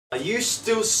Are you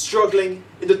still struggling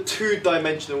in the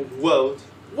two-dimensional world?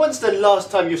 When's the last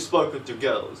time you've spoken to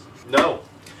girls? No.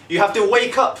 You have to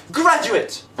wake up,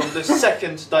 graduate from the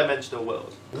second dimensional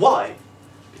world. Why?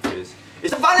 Because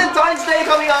it's Valentine's Day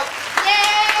coming up!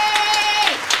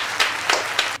 Yay!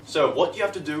 So what you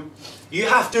have to do, you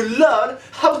have to learn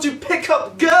how to pick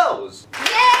up girls!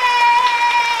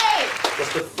 Yay!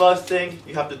 That's the first thing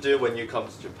you have to do when you come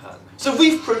to Japan. So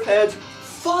we've prepared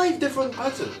 5 different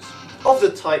patterns of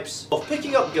the types of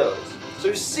picking up girls.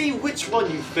 So see which one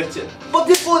you fit in. But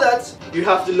before that, you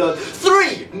have to learn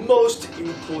 3 most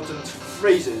important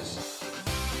phrases.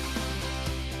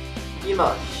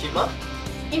 Ima hima?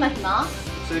 Ima hima?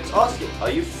 So it's asking,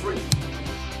 are you free?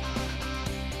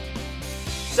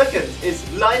 Second is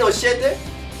line oshete?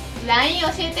 LINE 教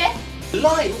えて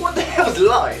Line? What the hell is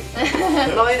line?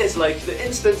 Line is like the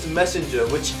instant messenger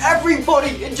which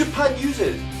everybody in Japan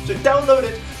uses. So download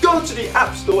it, go to the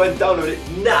App Store and download it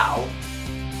now.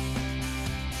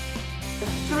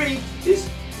 3 is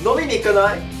飲みに行か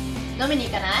ない? 飲みに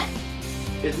行かない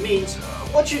It means,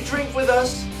 won't you drink with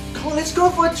us? Come on, let's go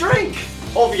for a drink!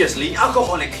 Obviously,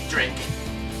 alcoholic drink.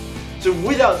 So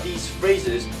without these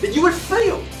phrases, then you would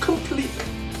fail completely.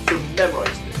 So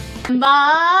memorize this. Number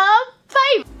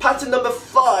 5 Pattern number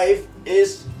 5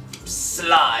 is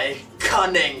sly,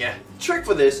 cunning. Trick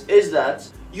for this is that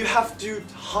you have to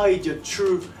hide your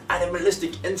true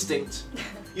animalistic instinct.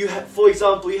 For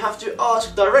example, you have to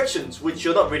ask directions which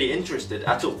you're not really interested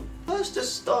at all. First,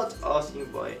 just start asking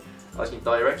by asking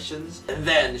directions and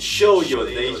then show your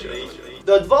nature.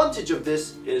 The advantage of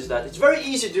this is that it's very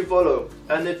easy to follow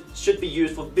and it should be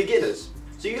used for beginners.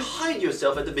 So you hide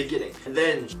yourself at the beginning and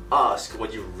then ask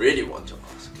what you really want to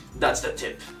ask. That's the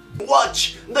tip.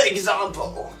 Watch the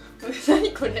example.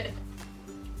 何これ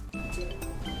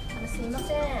すいま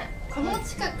せん。この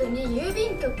近くに郵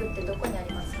便局ってどこにあ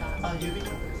りますか？あ、郵便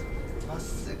局です。まっ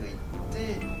すぐ行って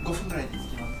5分ぐらいで着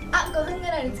きます。あ、5分ぐ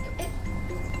らいに着く。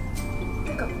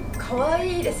なんか可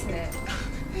愛いですね。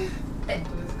本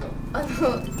当です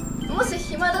か？もし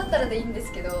暇だったらでいいんで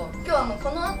すけど、今日はもう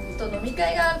この後飲み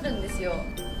会があるんですよ。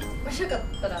もしよかっ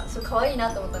たら、そう可愛い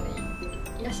なと思ったんで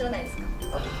いらっしゃらないですか？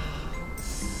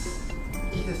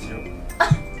いいですよ。あ、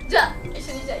じゃあ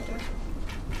一緒にじゃあ行きましょう。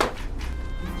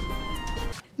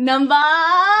Number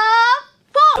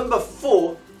 4 Number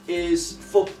 4 is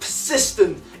for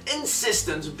persistent,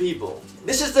 insistent people.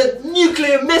 This is the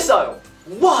nuclear missile.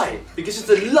 Why? Because it's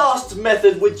the last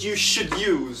method which you should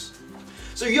use.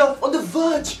 So you're on the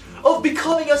verge of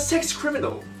becoming a sex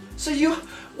criminal. So you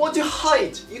want to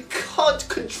hide. You can't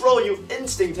control your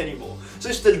instinct anymore. So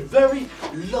it's the very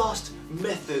last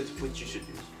method which you should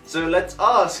use. So let's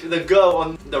ask the girl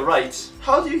on the right.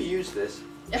 How do you use this?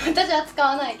 私は使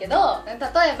わないけど、例え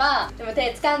ばでも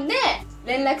手掴んで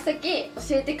連絡先教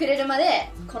えてくれるまで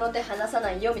この手離さ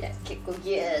ないよみたいな、結構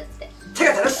ギューって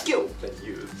Take out a skill that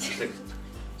you.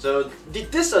 So the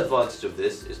disadvantage of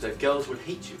this is that girls will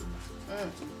hate you.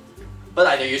 But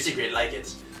I know you secretly like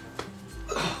it.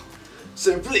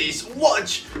 So please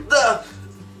watch the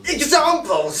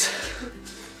examples.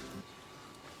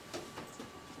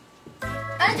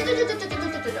 あ、ちょ、あり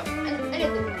が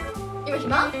とう。今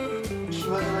暇？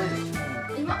暇じゃないです。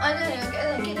今、あ、じゃあ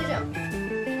聞いてじゃん。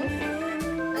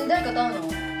誰かと会うの？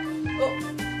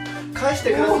返し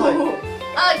てください。あ、今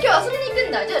日遊びに行く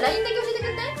んだ。じゃあ LINE だけ教えてく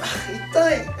れない？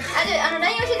痛い。あ、じゃあ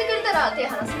LINE 教えてくれたら手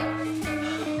離すから。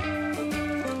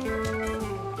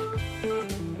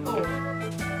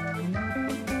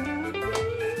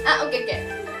あ、オッケーオッケー。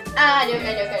あ、了解。オッ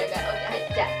ケー、は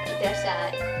い、じゃあいってらっしゃ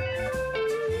い。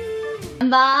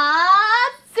Number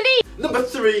 3 Number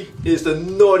 3 is the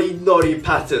nori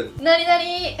pattern. ノリノ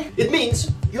リ It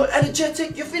means you're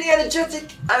energetic, you're feeling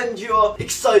energetic, and you're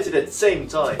excited at the same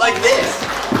time. Like this!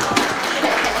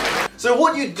 So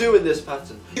what you do in this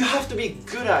pattern, you have to be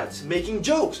good at making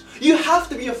jokes. You have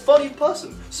to be a funny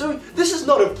person. So this is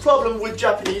not a problem with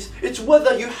Japanese, it's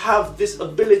whether you have this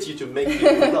ability to make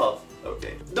people laugh.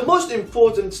 Okay. The most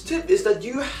important tip is that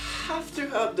you have to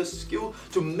have the skill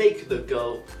to make the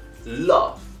girl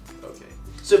laugh. Okay.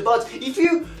 So, but if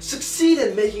you succeed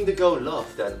in making the girl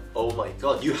laugh, then oh my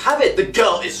god, you have it. The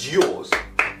girl is yours.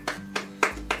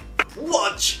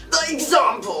 Watch the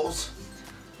examples.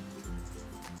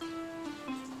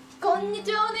 こんに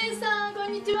ちはお姉さん、こ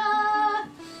んにちは。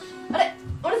あれ、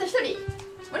お姉さん一人。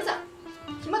お姉さん、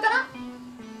暇かな？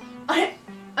あれ、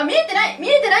あ、見えてない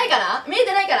かな？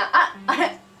あ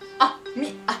れ、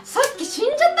さっき死ん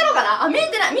じゃったのかな？あ、見え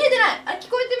てない。あ、聞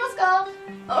こえてますか？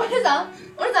あ、お姉さん、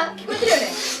聞こえてるよね。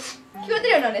聞こえて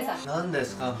るよね、お姉さん。何で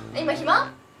すか？今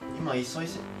暇？今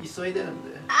急いでるん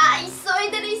で。急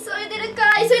いでるか、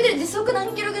急いでる。時速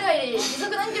何キロぐらいで急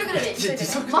いでる。時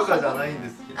速とかじゃないんで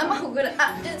すけど。マホぐらい、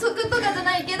時速とかじゃ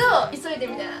ないけど急いで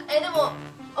みたいな。でも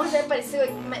お姉さんやっぱりすごい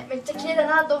めっちゃ綺麗だ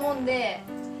なと思うんで、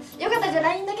よかったらじゃあ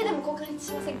LINE だけでも交換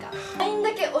しませんか。 LINE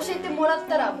だけ教えてもらっ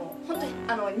たらもう本当に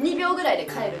2秒ぐらいで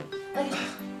帰る。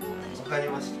わかり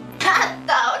ました。あっ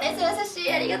た、お姉さん優し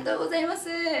い、ありがとうございます。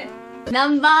ナ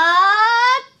ンバー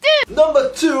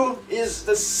Number 2 is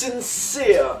the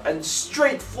sincere and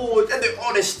straightforward and the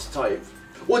honest type.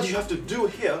 What you have to do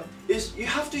here is you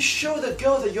have to show the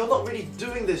girl that you're not really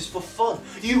doing this for fun.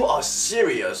 You are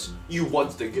serious. You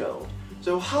want the girl.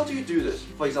 So how do you do this?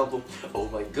 For example, oh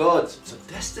my god, it's a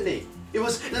destiny. It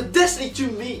was a destiny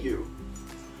to meet you.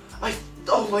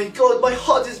 Oh my god, my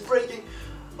heart is breaking.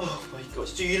 Oh my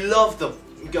gosh, so you love the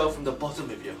girl from the bottom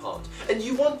of your heart. And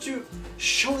you want to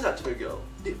show that to a girl.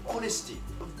 The honesty,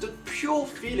 the pure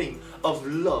feeling of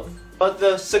love. But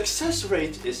the success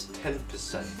rate is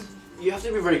 10%. You have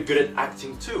to be very good at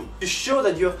acting too. To show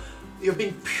that you're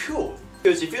being pure.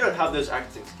 Because if you don't have those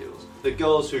acting skills, the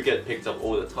girls who get picked up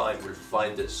all the time will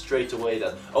find it straight away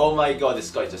that, oh my god, this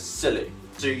guy's just silly.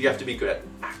 So you have to be good at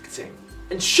acting.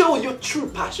 And show your true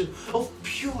passion of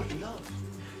pure love.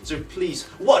 So please,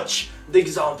 watch the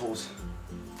examples.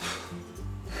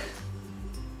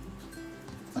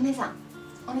 お姉さん、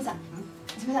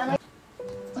すみません、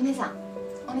お姉さん、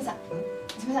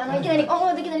すみません、いきな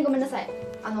りごめんなさい。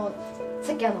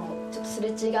さっきちょっとすれ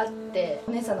違って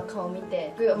お姉さんの顔を見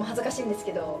て、もう恥ずかしいんです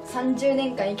けど、30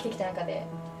年間生きてきた中で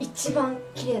一番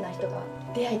綺麗な人が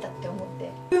出会えたって思っ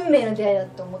て、運命の出会いだ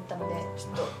と思ったので、ち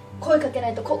ょっと声かけな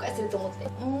いと後悔すると思って、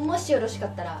もしよろしか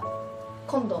ったら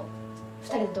今度2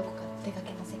人でどこか出か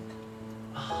けません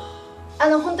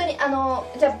か。本当に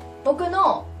じゃあ僕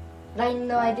の LINE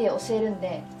の ID を教えるん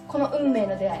で、この運命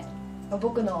の出会い、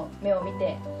僕の目を見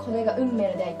てこれが運命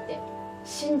の出会いって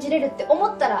信じれるって思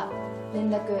ったら連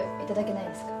絡いただけない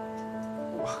ですか。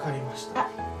わかりました。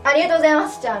ありがとうございま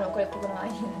す。じゃあこれ僕の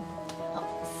ID なんで、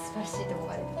素晴らしいとこ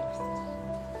が出てきました。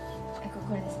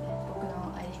これですね、僕の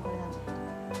ID これなんで。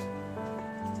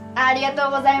ありがと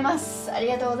うございます。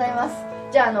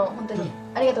じゃあ本当に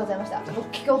ありがとうございました。僕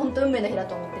今日本当運命の日だ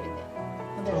と思ってるんで、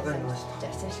本当にありがとうございました。じゃ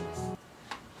あ失礼します。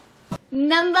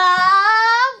ナンバー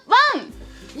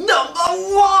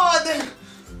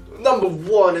Number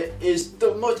one is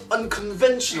the most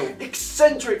unconventional,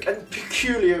 eccentric and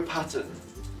peculiar pattern.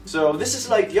 So this is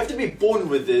like, you have to be born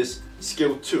with this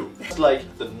skill too. It's like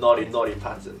the naughty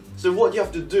pattern. So what you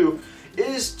have to do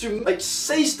is to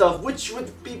say stuff which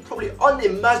would be probably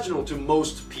unimaginable to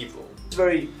most people. It's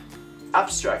very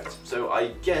abstract, so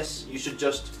I guess you should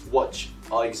just watch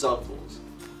our examples.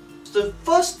 The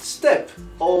first step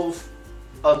of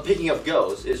picking up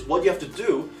girls is what you have to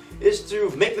do is to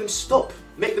make them stop,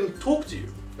 make them talk to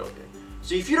you. Okay.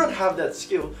 So if you don't have that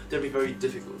skill, that'll be very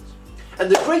difficult. And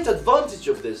the great advantage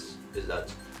of this is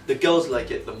that the girls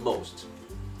like it the most.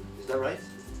 Is that right?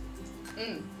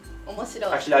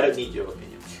 Actually, I don't need your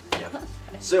opinion. Yeah.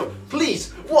 So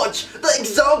please watch the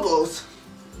examples.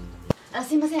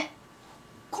 すいません。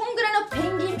こんぐらいのペ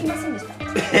ンギン来ませんでした。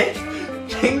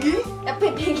ペンギン？ペ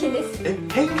ンギンです。ペン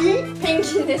ギン？ペン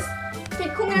ギンです。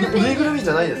こんぐらいのペンギン。ぬいぐるみじ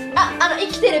ゃないです。生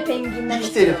きてるペンギンなんで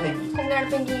すけど。生きてるペンギン。こんぐらい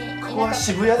のペンギン。ここは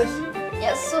渋谷です。い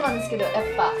や、そうなんですけど、やっ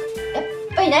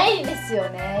ぱいないですよ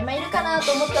ね。今いるかな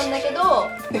と思ったんだけど、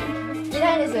い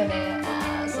ないですよね。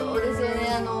そうですよね。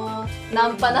ナ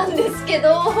ンパなんですけど。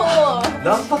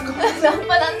ナンパか。ナン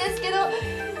パなんですけど、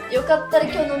よかったら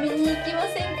今日飲みに行きま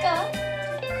せんか？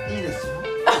いいですよ。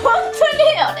本当に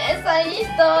お姉さんいい人。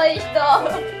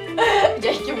じ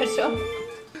ゃあ行きましょう。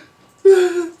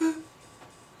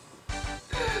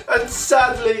And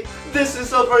sadly, this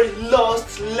is our very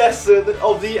last lesson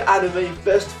of the anime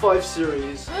Best 5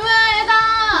 series.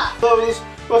 Those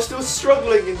who are still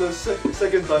struggling in the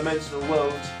second dimensional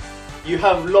world, you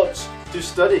have lots to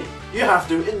study. You have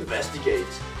to investigate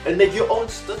and make your own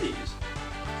studies.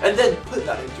 And then put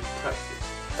that into practice.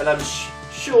 And I'm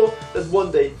sure that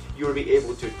one day you will be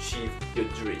able to achieve your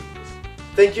dreams.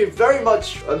 Thank you very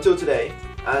much until today,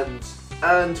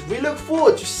 and we look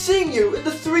forward to seeing you in the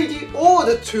 3D or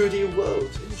the 2D world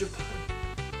in Japan.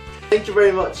 Thank you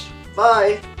very much.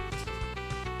 Bye.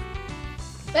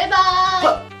 Bye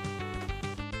bye.